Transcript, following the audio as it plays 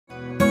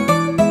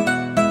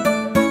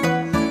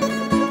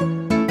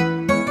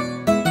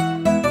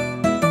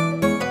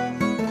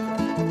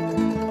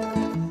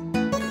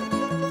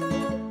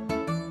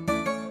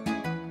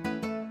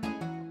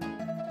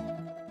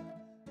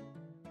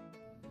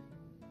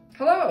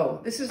Hello,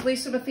 this is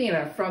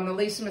Lisa-Makin from the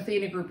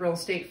Lisa-Makin Group Real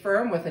Estate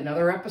Firm with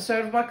another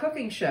episode of my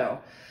cooking show.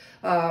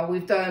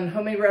 We've done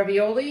homemade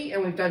ravioli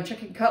and we've done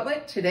chicken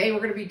cutlet. Today we're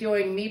going to be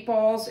doing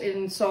meatballs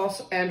in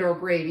sauce and or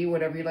gravy,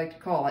 whatever you like to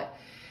call it.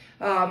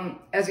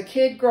 As a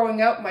kid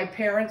growing up, my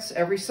parents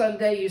every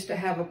Sunday used to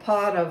have a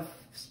pot of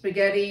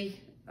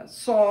spaghetti,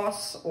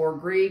 sauce, or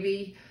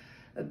gravy.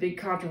 A big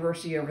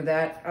controversy over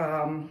that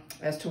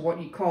as to what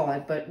you call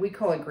it, but we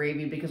call it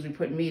gravy because we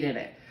put meat in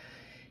it.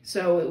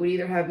 So it would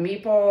either have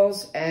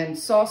meatballs and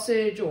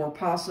sausage or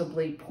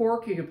possibly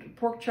pork. You could put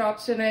pork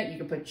chops in it. You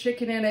could put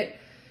chicken in it.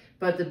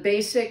 But the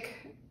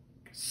basic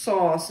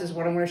sauce is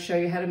what I'm going to show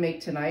you how to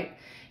make tonight.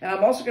 And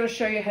I'm also going to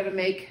show you how to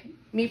make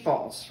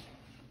meatballs.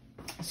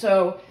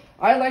 So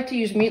I like to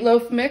use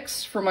meatloaf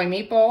mix for my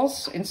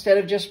meatballs instead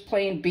of just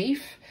plain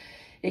beef.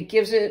 It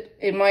gives it,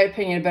 in my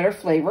opinion, a better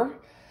flavor.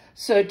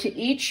 So to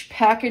each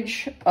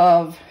package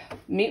of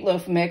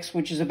meatloaf mix,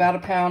 which is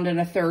about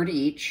 1.33 pounds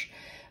each,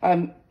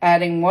 I'm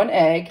adding 1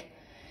 egg,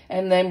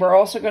 and then we're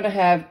also going to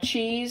have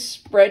cheese,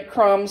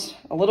 breadcrumbs,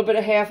 a little bit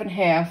of half and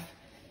half,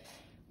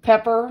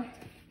 pepper,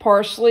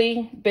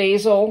 parsley,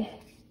 basil,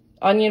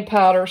 onion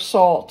powder,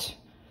 salt,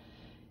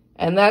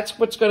 and that's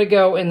what's going to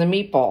go in the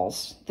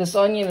meatballs. This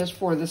onion is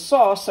for the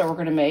sauce that we're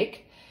going to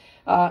make,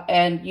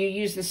 and you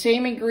use the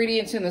same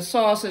ingredients in the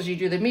sauce as you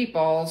do the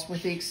meatballs,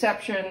 with the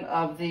exception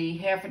of the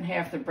half and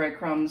half, the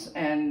breadcrumbs,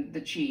 and the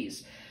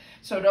cheese.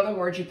 So in other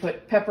words, you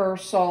put pepper,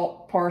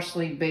 salt,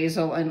 parsley,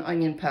 basil, and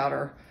onion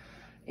powder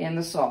in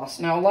the sauce.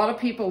 Now, a lot of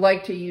people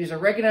like to use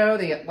oregano.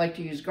 They like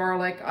to use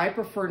garlic. I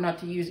prefer not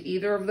to use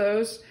either of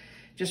those,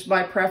 just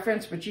my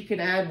preference, but you can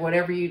add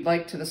whatever you'd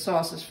like to the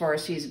sauce as far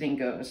as seasoning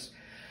goes.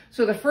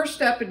 So the first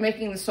step in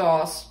making the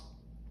sauce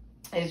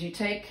is you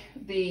take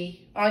the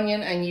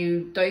onion and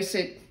you dice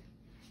it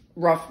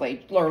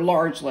roughly or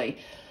largely,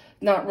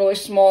 not really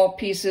small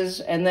pieces,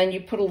 and then you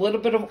put a little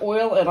bit of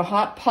oil in a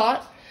hot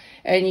pot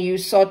and you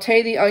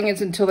saute the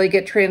onions until they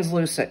get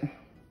translucent.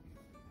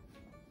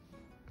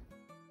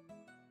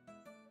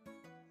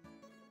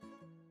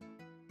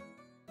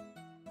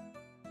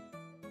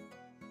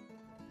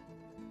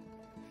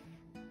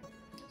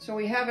 So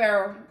we have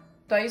our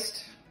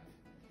diced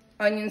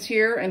onions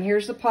here, and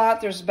here's the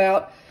pot. There's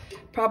about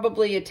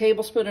probably 1.5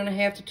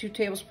 tablespoons to 2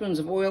 tablespoons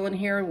of oil in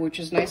here, which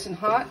is nice and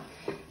hot.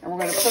 And we're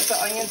going to put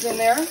the onions in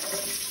there.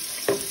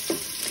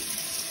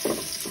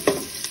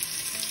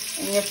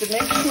 And you have to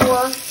make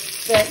sure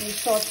that you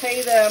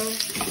saute them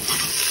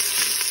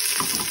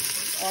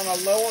on a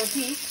lower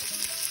heat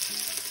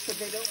so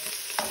they don't.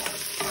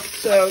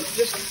 So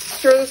just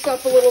stir this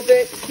up a little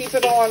bit, keep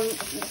it on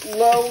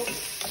low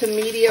to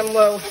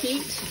medium-low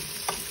heat,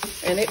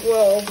 and it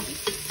will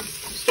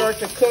start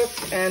to cook.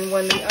 And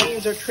when the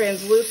onions are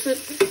translucent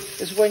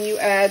is when you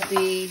add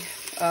the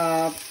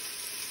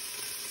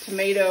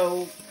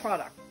tomato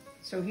product.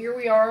 So here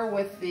we are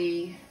with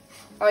the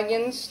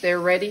onions. They're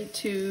ready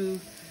to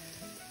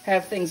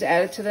have things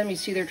added to them. You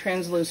see they're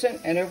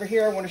translucent. And over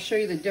here I want to show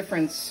you the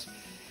difference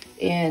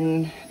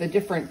in the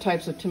different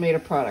types of tomato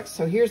products.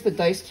 So here's the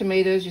diced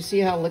tomatoes. You see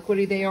how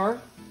liquidy they are?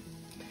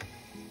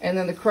 And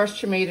then the crushed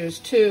tomatoes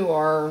too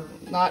are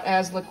not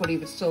as liquidy,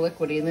 but still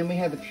liquidy. And then we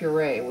have the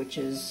puree, which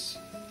is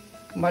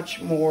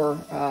much more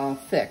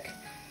thick.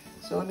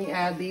 So let me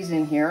add these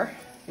in here.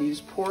 You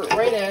just pour it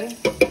right in.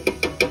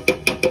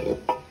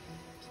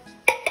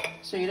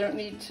 So you don't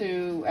need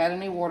to add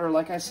any water,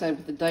 like I said,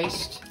 with the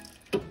diced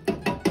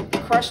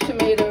crushed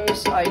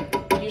tomatoes. I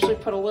usually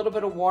put a little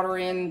bit of water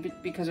in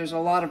because there's a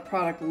lot of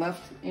product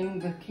left in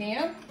the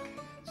can.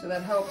 So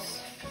that helps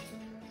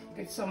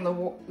get some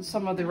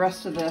of the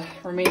rest of the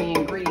remaining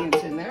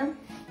ingredients in there.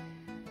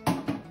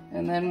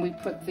 And then we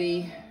put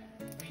the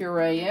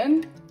puree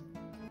in.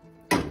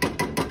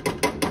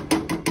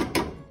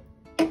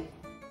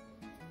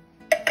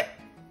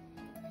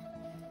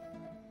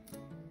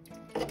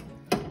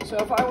 So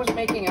if I was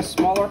making a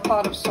smaller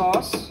pot of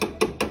sauce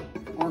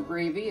or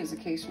gravy, as the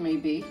case may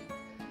be,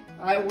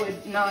 I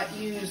would not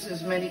use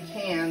as many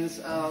cans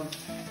of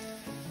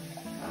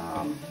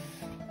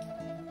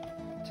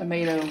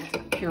tomato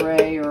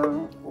puree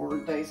or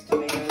diced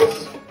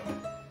tomatoes.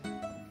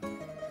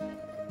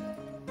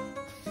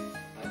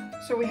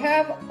 So we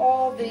have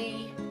all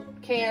the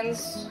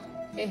cans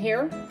in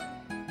here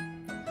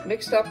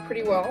mixed up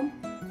pretty well.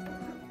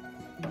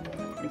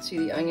 You can see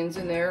the onions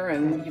in there,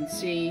 and you can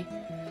see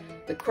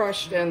the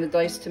crushed and the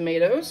diced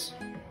tomatoes.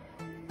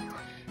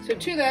 So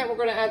to that, we're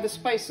going to add the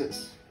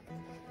spices.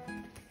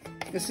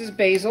 This is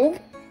basil,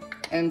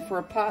 and for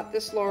a pot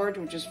this large,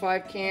 which is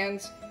 5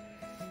 cans,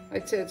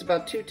 I'd say it's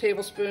about 2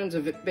 tablespoons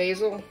of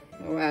basil.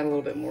 I'll add a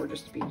little bit more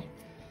just to be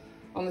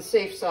on the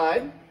safe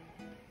side.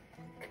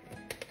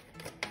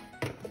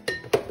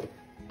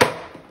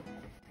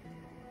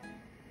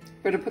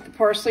 We're going to put the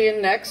parsley in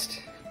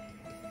next.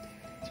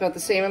 It's about the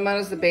same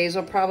amount as the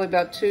basil, probably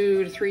about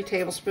 2 to 3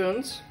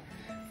 tablespoons.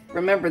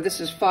 Remember,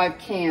 this is 5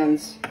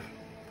 cans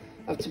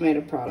of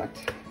tomato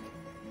product.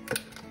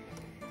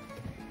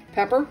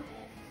 Pepper.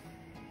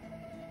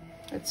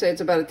 I'd say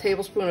it's about a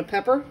tablespoon of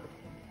pepper.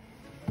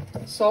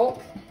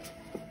 Salt.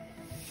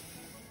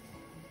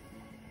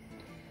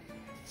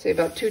 say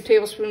about 2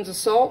 tablespoons of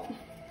salt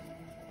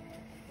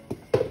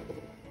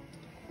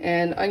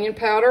and onion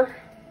powder,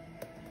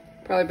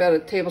 probably about a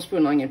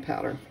tablespoon onion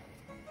powder.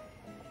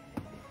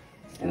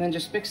 And then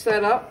just mix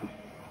that up.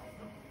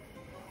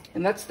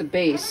 And that's the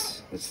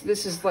base.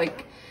 This is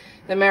like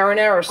the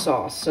marinara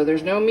sauce. So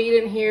there's no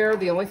meat in here.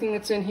 The only thing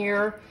that's in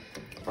here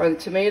are the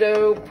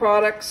tomato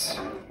products,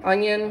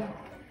 onion,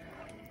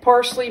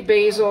 parsley,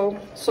 basil,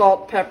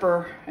 salt,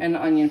 pepper, and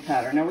onion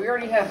powder. Now we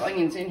already have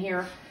onions in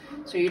here,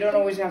 so you don't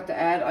always have to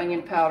add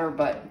onion powder,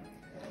 but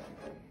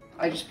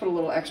I just put a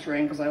little extra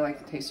in because I like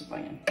the taste of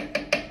onion.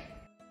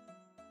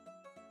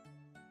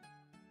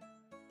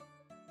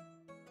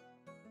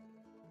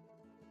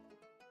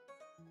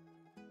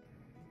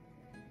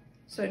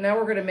 So now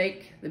we're gonna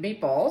make the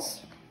meatballs.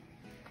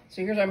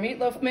 So here's our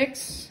meatloaf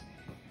mix,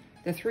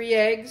 the 3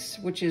 eggs,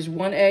 which is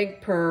 1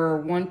 egg per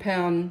 1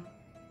 pound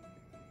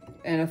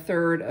and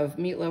 1/3 of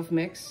meatloaf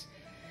mix.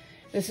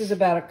 This is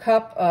about a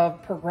cup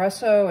of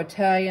Progresso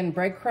Italian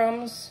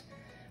breadcrumbs.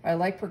 I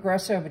like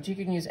Progresso, but you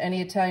can use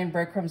any Italian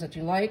breadcrumbs that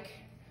you like.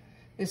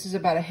 This is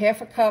about a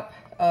 1/2 cup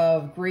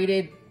of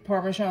grated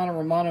Parmesan or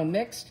Romano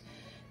mixed.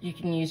 You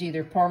can use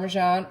either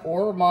Parmesan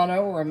or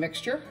Romano or a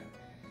mixture.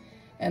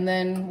 And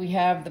then we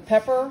have the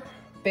pepper,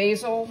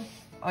 basil,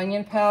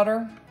 onion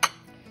powder,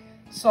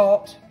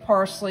 salt,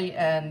 parsley,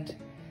 and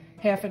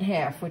half and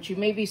half, which you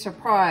may be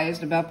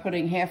surprised about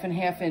putting half and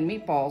half in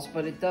meatballs,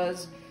 but it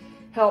does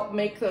help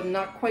make them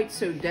not quite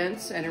so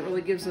dense, and it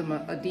really gives them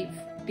a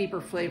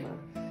deeper flavor.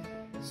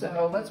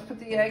 So let's put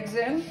the eggs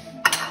in.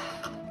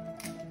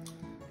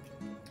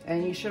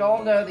 And you should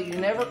all know that you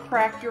never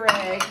crack your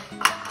egg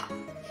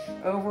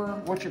over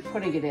what you're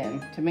putting it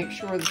in to make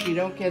sure that you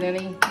don't get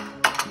any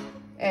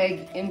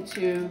egg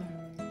into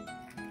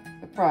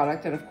the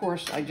product. And of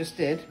course I just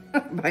did,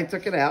 but I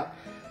took it out.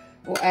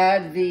 We'll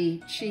add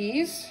the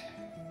cheese.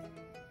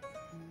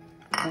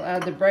 We'll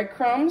add the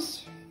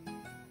breadcrumbs.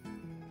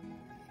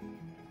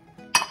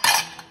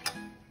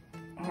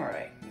 All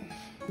right,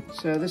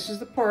 so this is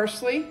the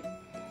parsley.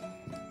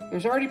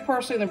 There's already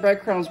parsley in the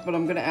breadcrumbs, but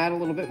I'm gonna add a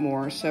little bit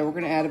more. So we're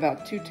gonna add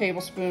about 2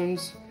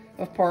 tablespoons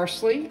of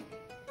parsley,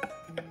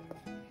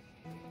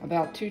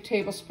 about 2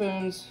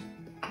 tablespoons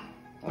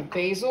of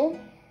basil,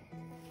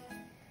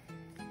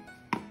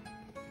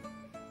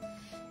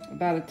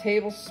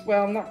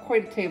 about not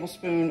quite a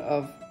tablespoon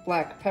of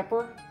black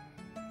pepper.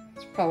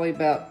 It's probably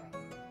about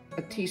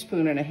a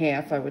teaspoon and a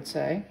half, I would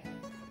say.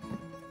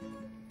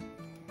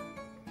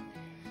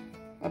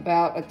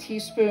 About a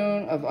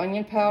teaspoon of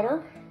onion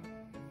powder.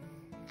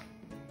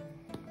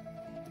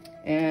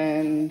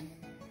 And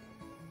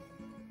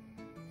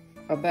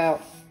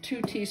about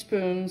 2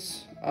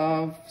 teaspoons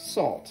of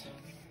salt.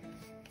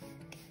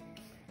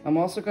 I'm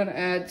also going to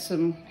add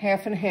some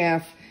half and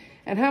half.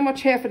 And how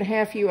much half and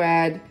half you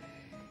add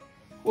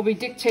will be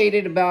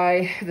dictated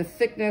by the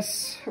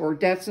thickness or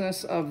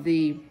denseness of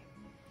the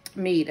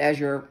meat as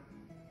you're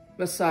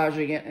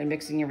massaging it and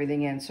mixing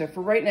everything in. So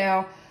for right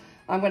now,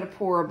 I'm going to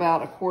pour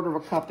about 1/4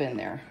 cup in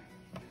there.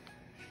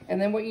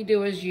 And then what you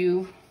do is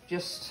you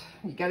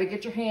got to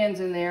get your hands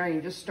in there and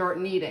you just start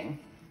kneading.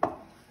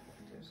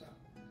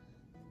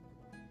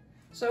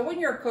 So when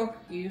you're a cook,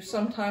 you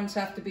sometimes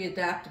have to be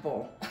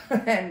adaptable.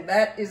 And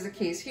that is the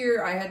case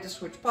here. I had to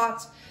switch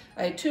pots.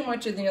 I had too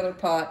much in the other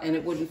pot and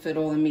it wouldn't fit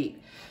all the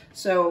meat.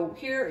 So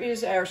here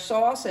is our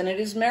sauce, and it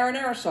is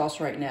marinara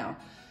sauce right now.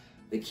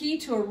 The key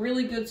to a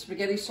really good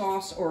spaghetti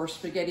sauce or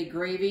spaghetti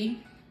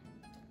gravy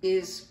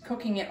is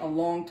cooking it a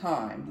long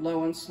time,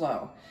 low and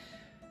slow.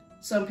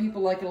 Some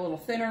people like it a little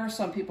thinner,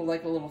 some people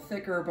like it a little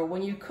thicker, but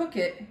when you cook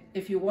it,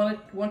 if you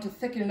want to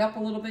thicken it up a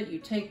little bit, you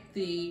take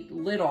the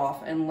lid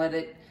off and let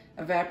it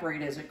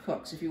evaporate as it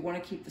cooks. If you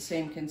want to keep the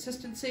same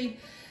consistency,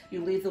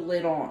 you leave the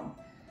lid on.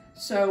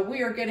 So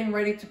we are getting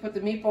ready to put the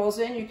meatballs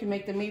in. You can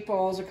make the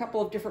meatballs a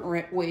couple of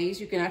different ways.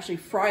 You can actually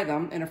fry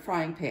them in a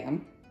frying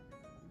pan.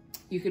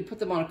 You can put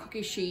them on a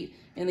cookie sheet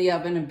in the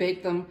oven and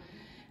bake them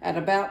at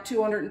about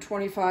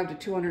 225 to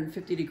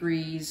 250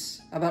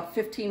 degrees, about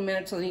 15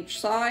 minutes on each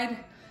side.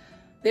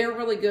 They're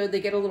really good.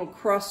 They get a little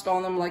crust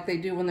on them like they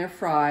do when they're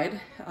fried,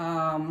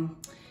 and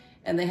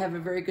they have a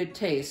very good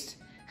taste.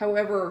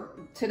 However,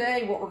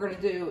 today what we're going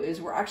to do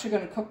is we're actually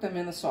going to cook them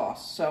in the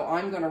sauce. So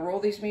I'm going to roll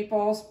these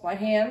meatballs by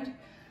hand,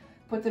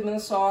 put them in the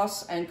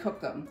sauce, and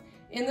cook them.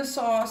 In the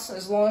sauce,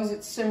 as long as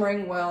it's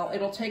simmering well,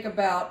 it'll take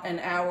about an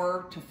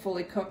hour to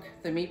fully cook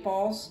the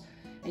meatballs,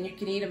 and you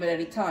can eat them at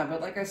any time.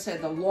 But like I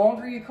said, the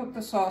longer you cook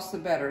the sauce, the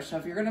better. So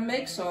if you're going to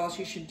make sauce,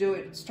 you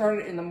should start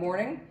it in the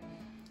morning,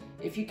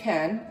 if you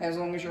can, as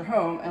long as you're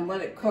home, and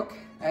let it cook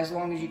as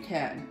long as you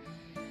can.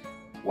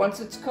 Once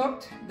it's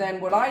cooked, then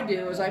what I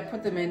do is I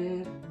put them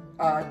in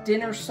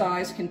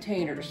dinner-sized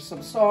containers,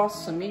 some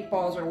sauce, some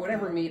meatballs, or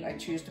whatever meat I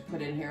choose to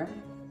put in here,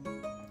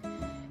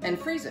 and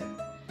freeze it.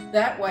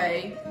 That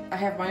way, I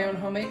have my own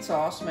homemade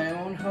sauce, my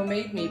own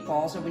homemade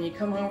meatballs, and when you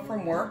come home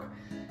from work,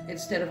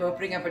 instead of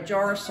opening up a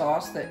jar of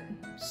sauce that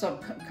some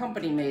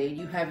company made,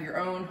 you have your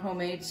own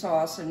homemade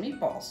sauce and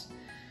meatballs.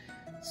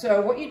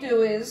 So what you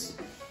do is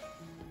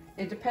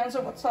It depends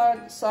on what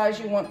size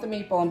you want the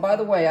meatball. And by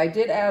the way, I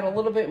did add a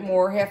little bit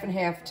more, half and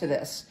half, to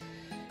this.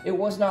 It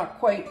was not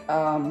quite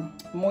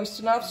moist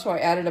enough, so I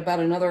added about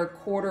another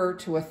 1/4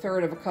 to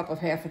 1/3 of a cup of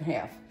half and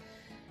half.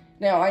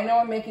 Now, I know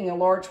I'm making a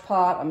large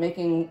pot. I'm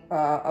making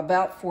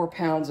about 4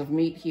 pounds of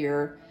meat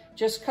here.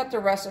 Just cut the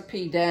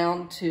recipe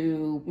down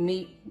to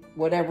meat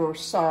whatever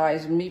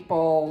size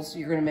meatballs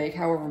you're gonna make,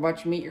 however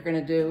much meat you're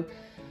gonna do.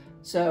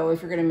 So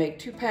if you're gonna make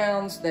 2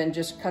 pounds, then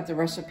just cut the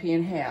recipe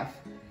in half.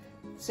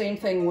 Same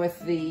thing with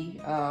the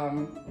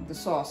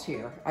sauce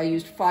here. I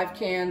used 5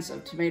 cans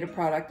of tomato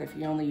product. If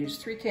you only use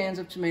 3 cans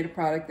of tomato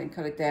product, then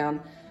cut it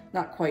down,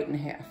 not quite in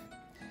half.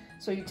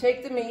 So you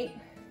take the meat,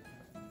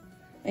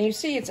 and you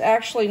see it's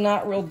actually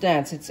not real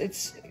dense.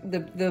 It's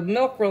the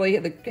milk really,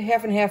 the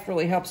half and half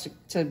really helps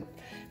to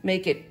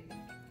make it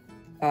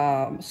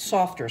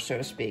softer, so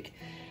to speak.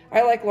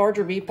 I like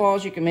larger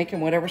meatballs. You can make them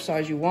whatever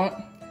size you want.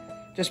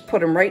 Just put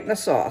them right in the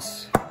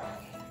sauce.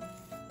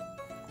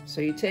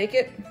 So you take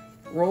it,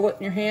 roll it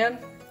in your hand.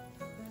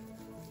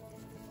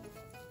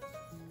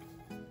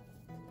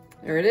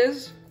 There it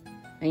is.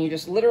 And you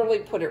just literally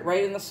put it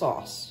right in the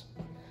sauce.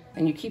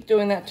 And you keep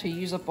doing that till you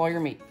use up all your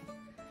meat.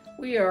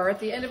 We are at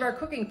the end of our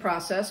cooking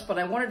process, but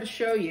I wanted to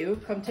show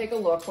you, come take a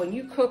look. When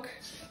you cook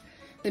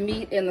the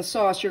meat in the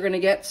sauce, you're gonna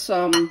get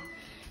some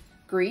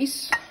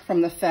grease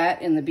from the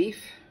fat in the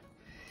beef.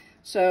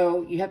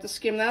 So you have to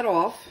skim that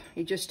off.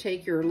 You just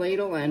take your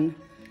ladle and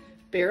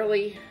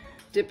barely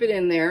dip it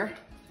in there.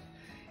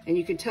 And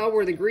you can tell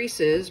where the grease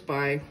is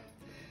by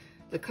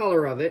the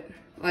color of it.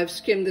 I've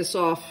skimmed this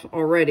off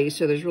already,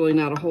 so there's really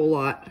not a whole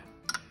lot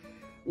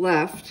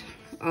left.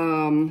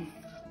 And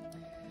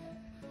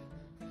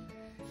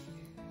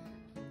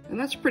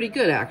that's pretty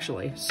good,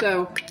 actually.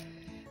 So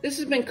this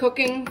has been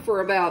cooking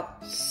for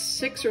about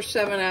 6 or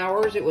 7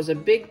 hours. It was a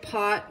big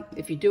pot.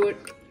 If you do it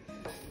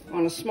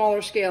on a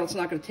smaller scale, it's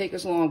not going to take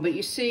as long. But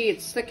you see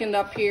it's thickened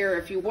up here.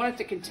 If you want it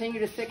to continue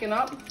to thicken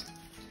up,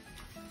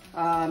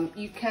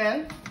 you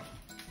can.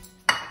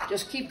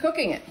 Just keep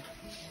cooking it.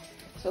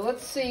 So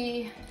let's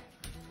see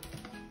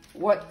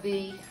what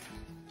the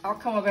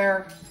outcome of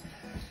our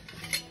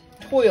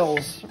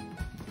toils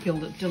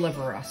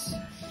deliver us.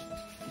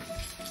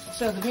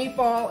 So the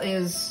meatball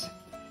is,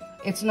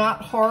 it's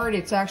not hard,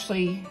 it's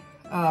actually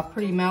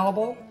pretty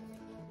malleable.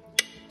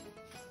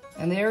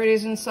 And there it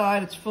is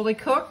inside, it's fully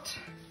cooked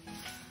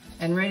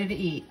and ready to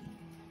eat.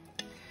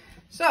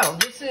 So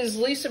this is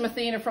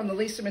Lisa-Makin from the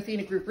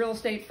Lisa-Makin Group Real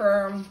Estate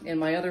Firm in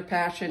my other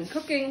passion,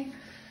 cooking.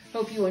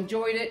 Hope you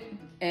enjoyed it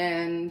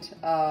and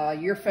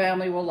your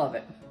family will love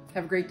it.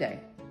 Have a great day.